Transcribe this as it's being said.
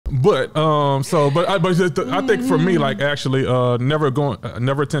But I think for me, like actually, never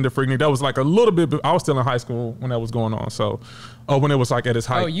attended Freaknik. That was like a little bit. I was still in high school when that was going on. So, when it was like at its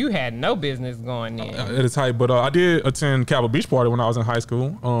height. Oh, you had no business going in at its height. But I did attend Capitol Beach Party when I was in high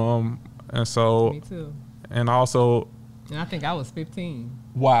school. And so. Me too. And also. And I think I was 15.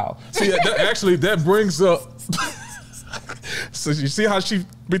 Wow. See, that brings up. So you see how she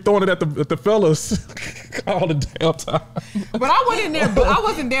be throwing it at the fellas all the damn time. But I wasn't there. I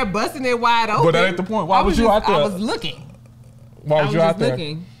wasn't there busting it wide open. But that ain't the point. Why was you out there? I was looking. Why was you out there?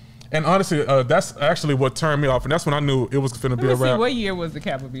 Looking. And honestly, that's actually what turned me off, and that's when I knew it was going to be a wrap. What year was the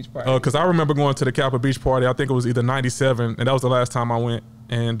Capitol Beach Party? Because I remember going to the Capitol Beach Party. I think it was either '97, and that was the last time I went.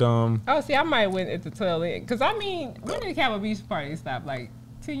 And oh, see, I might have went at the tail end. Because I mean, when did the Capitol Beach Party stop? Like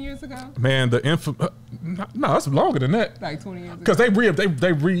 10 years ago? Man, no, it's longer than that. Like 20 years ago. Because they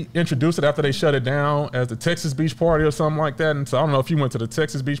reintroduced it after they shut it down as the Texas Beach Party or something like that. And so I don't know if you went to the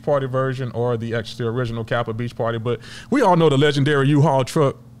Texas Beach Party version or the actually original Capitol Beach Party, but we all know the legendary U-Haul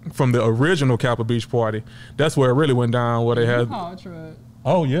truck from the original Capitol Beach Party. That's where it really went down, where they had U-Haul truck.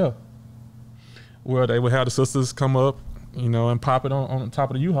 Oh yeah, where they would have the sisters come up, you know, and pop it on top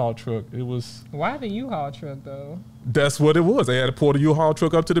of the U-Haul truck. It was. Why the U-Haul truck though? That's what it was. They had to pull the U-Haul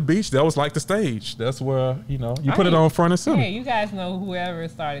truck up to the beach. That was like the stage. That's where, you know, you put it on front and center. Hey, you guys know whoever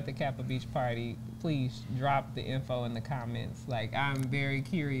started the Capitol Beach Party, please drop the info in the comments. Like, I'm very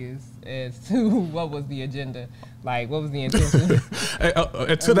curious as to what was the agenda. Like, what was the intention?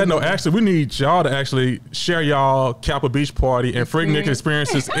 And to that note, actually, we need y'all to actually share y'all Capitol Beach Party and Freaknik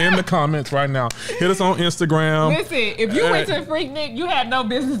experiences in the comments right now. Hit us on Instagram. Listen, if you went to Freaknik, you had no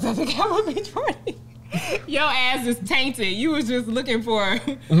business at the Capitol Beach Party. Your ass is tainted. You was just looking for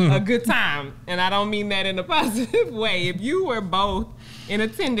a good time. And I don't mean that in a positive way. If you were both in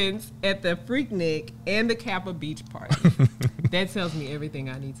attendance at the Freaknik and the Capitol Beach Party, that tells me everything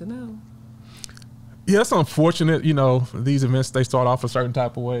I need to know. Yeah, it's unfortunate, you know, these events, they start off a certain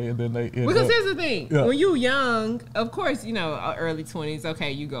type of way and then they end Because up, here's the thing. Yeah. When you're young, of course, you know, early 20s,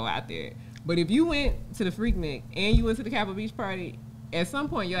 okay, you go out there. But if you went to the Freaknik and you went to the Capitol Beach Party, at some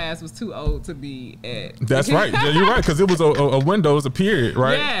point, your ass was too old to be at. That's right. Yeah, you're right, because it was a window, it was a period,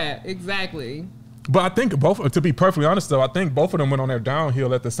 right? Yeah, exactly. But I think both, to be perfectly honest though, I think both of them went on their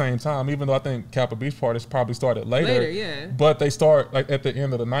downhill at the same time, even though I think Capitol Beach Parties probably started later. Later, yeah. But they start like at the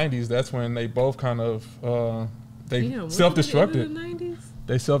end of the 90s, that's when they both kind of, they self-destructed. The 90s?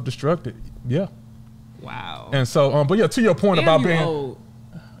 They self-destructed, yeah. Wow. And so, but yeah, to your point about being old.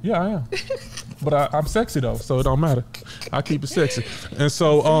 Yeah, I am. But I'm sexy though, so it don't matter. I keep it sexy. And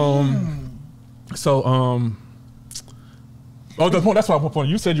so, the point, that's my point.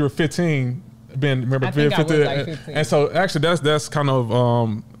 You said you were 15, remember being 15? Like 15. And so actually that's kind of,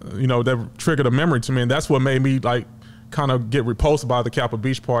 you know, that triggered a memory to me. And that's what made me like kind of get repulsed by the Capitol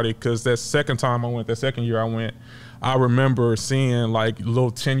Beach Party, because that second time I went, that second year I went, I remember seeing like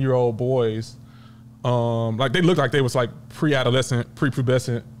little 10-year-old boys, like they looked like they was like pre-adolescent,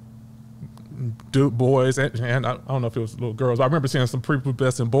 prepubescent boys, and I don't know if it was little girls. I remember seeing some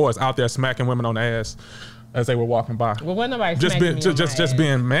prepubescent boys out there smacking women on the ass as they were walking by. Well, wasn't nobody just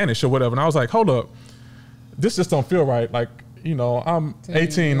being mannish or whatever. And I was like, hold up, this just don't feel right. Like, you know, I'm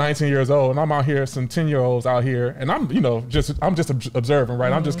 18, 19 years old, and I'm out here, some 10-year-olds out here, and I'm, you know, I'm just observing,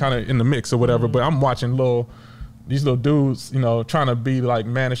 right? I'm just kind of in the mix or whatever, but I'm watching these little dudes, you know, trying to be like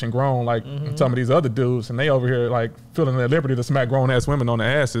mannish and grown like some of these other dudes, and they over here like feeling their liberty to smack grown ass women on the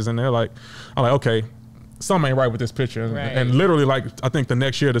asses, and they're like, I'm like, okay, something ain't right with this picture. And literally, like, I think the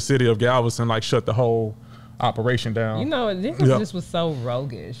next year the city of Galveston like shut the whole operation down. You know, this just was so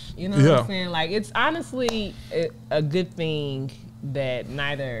roguish. You know what I'm saying? Like, it's honestly a good thing that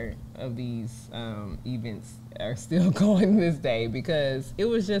neither of these events are still going this day, because it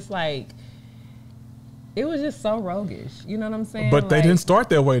was just like, it was just so roguish. You know what I'm saying? But they didn't start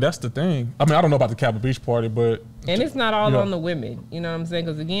that way. That's the thing. I mean, I don't know about the Capitol Beach Party, but... And it's not all on the women. You know what I'm saying?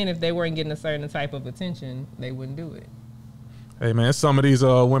 Because, again, if they weren't getting a certain type of attention, they wouldn't do it. Hey, man, some of these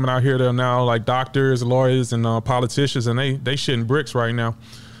women out here that are now like doctors, lawyers, and politicians, and they shitting bricks right now.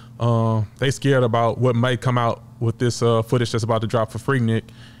 They scared about what might come out with this footage that's about to drop for Freaknik.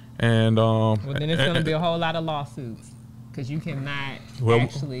 And well, then it's going to be a whole lot of lawsuits, because you cannot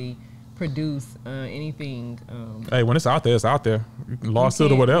actually produce anything. Hey, when it's out there,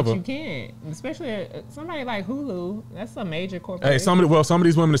 lawsuit or whatever. You can't, especially somebody like Hulu. That's a major corporation. Hey, some of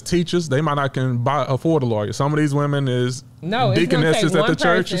these women is teachers. They might not can afford a lawyer. Some of these women is deaconesses at the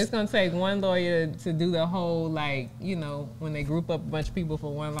churches. It's gonna take one lawyer to do the whole, like, you know, when they group up a bunch of people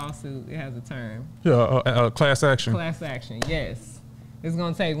for one lawsuit, it has a term. Yeah, class action. Class action, yes. It's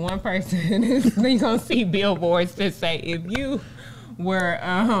gonna take one person. You're gonna see billboards that say, if you were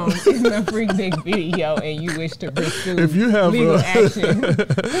in the Freaknik video and you wish to pursue legal a, action,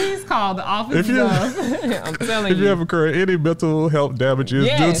 please call the office of. I'm telling you. If you have incurred any mental health damages,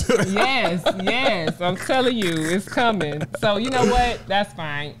 yes, I'm telling you, it's coming. So you know what? That's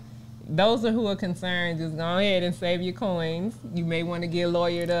fine. Those who are concerned, just go ahead and save your coins. You may want to get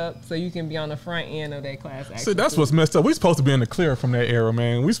lawyered up so you can be on the front end of that class action. See, that's what's messed up. We're supposed to be in the clear from that era,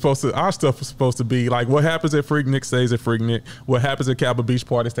 man. Our stuff was supposed to be like, what happens at Freaknik stays at Freaknik. What happens at Kappa Beach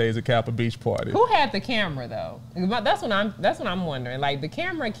Party stays at Kappa Beach Party. Who had the camera though? That's what I'm wondering. Like the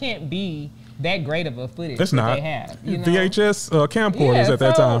camera can't be that great of a footage that they have. You know? VHS camcorders at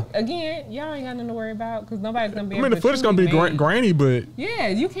that time. Again, y'all ain't got nothing to worry about because nobody's gonna be. I mean, the footage gonna be grainy, but yeah,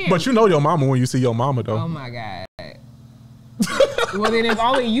 you can't. But you know your mama when you see your mama, though. Oh my God. Well, then if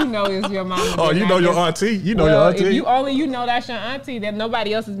only you know is your mama. Oh, you know your auntie. You know your auntie. If you only know that's your auntie, then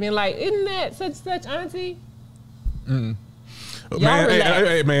nobody else has been like, isn't that such auntie? Mm. Man,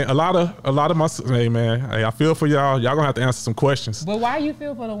 hey, man, a lot of my, hey, man, hey, I feel for y'all. Y'all gonna have to answer some questions. But why you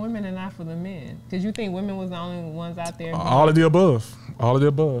feel for the women and not for the men? Because you think women was the only ones out there? All of the above. All of the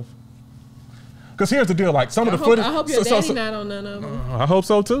above. Because here's the deal, like some of the footage. I hope your daddy not on none of them. I hope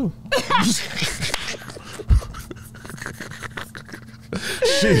so too.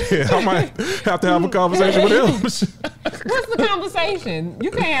 Shit, I might have to have a conversation with him. What's the conversation? You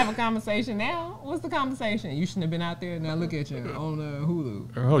can't have a conversation now. What's the conversation? You shouldn't have been out there. Now look at you on Hulu.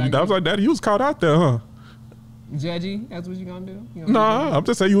 Oh, I was like, Daddy, you was caught out there, huh? Judgy, that's what you gonna do? Nah, I'm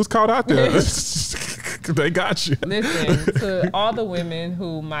just saying you was caught out there. They got you. Listen, to all the women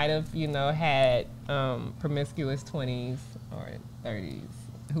who might have, had promiscuous 20s or 30s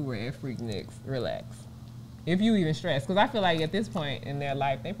who were at Freakniks, relax. If you even stress, because I feel like at this point in their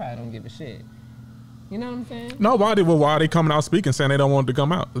life, they probably don't give a shit. You know what I'm saying? No, why are they coming out speaking saying they don't want it to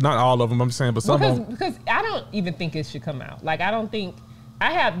come out? Not all of them, I'm just saying, but some of them. Because I don't even think it should come out. Like, I don't think,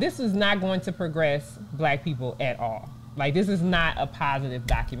 this is not going to progress black people at all. Like, this is not a positive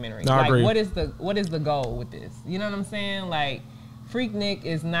documentary. No, I agree. What is the goal with this? You know what I'm saying? Like, Freaknik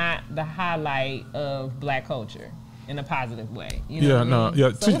is not the highlight of black culture in a positive way. You know what I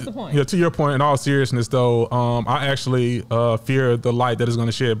mean? So what's the point? Yeah, to your point, in all seriousness though, I actually fear the light that is going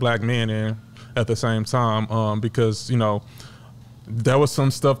to shed black men in at the same time, because there was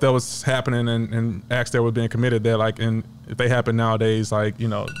some stuff that was happening and acts that were being committed that, like, and if they happen nowadays, like, you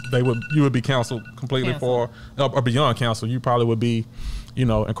would be counseled completely or beyond counsel. You probably would be,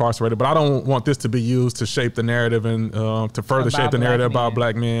 incarcerated. But I don't want this to be used to shape the narrative and to further shape the narrative about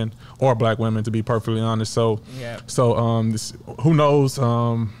black men or black women, to be perfectly honest. So, who knows,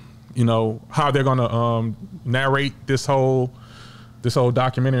 how they're gonna narrate this whole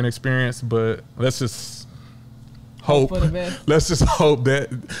documentary and experience. But let's just hope. Let's just hope that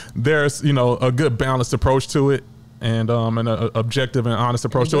there's a good balanced approach to it, and an objective and honest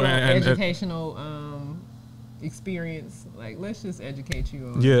approach to it, and educational experience. Like, let's just educate you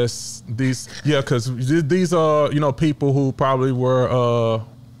on. Yes, because these are people who probably were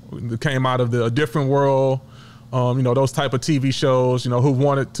came out of a different world. Those type of TV shows, who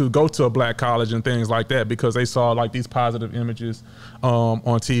wanted to go to a black college and things like that because they saw like these positive images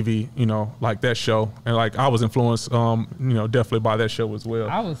on TV, like that show. And like I was influenced, definitely by that show as well.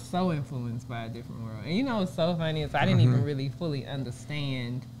 I was so influenced by a different world. And what's so funny is I didn't even really fully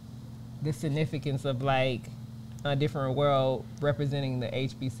understand the significance of like a different world representing the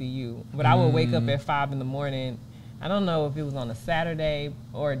HBCU. But I would wake up at 5 in the morning. I don't know if it was on a Saturday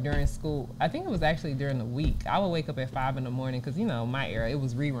or during school. I think it was actually during the week. I would wake up at 5 in the morning because, my era, it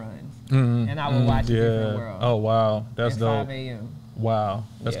was reruns. And I would watch A Different World. Oh, wow. That's dope. 5 a.m. Wow.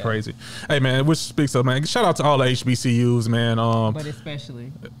 That's crazy. Hey, man, which speaks of, man, shout out to all the HBCUs, man. But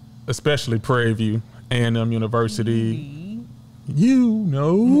especially Prairie View, A&M University.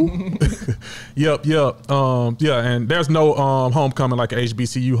 Yep. And there's no homecoming like a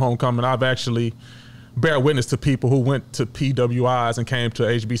HBCU homecoming. I've actually bear witness to people who went to PWIs and came to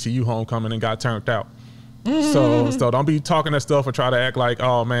HBCU homecoming and got turned out. So don't be talking that stuff or try to act like,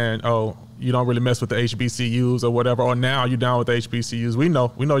 oh man, you don't really mess with the HBCUs or whatever, or now you're down with the HBCUs. We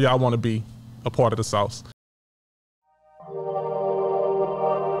know y'all want to be a part of the sauce.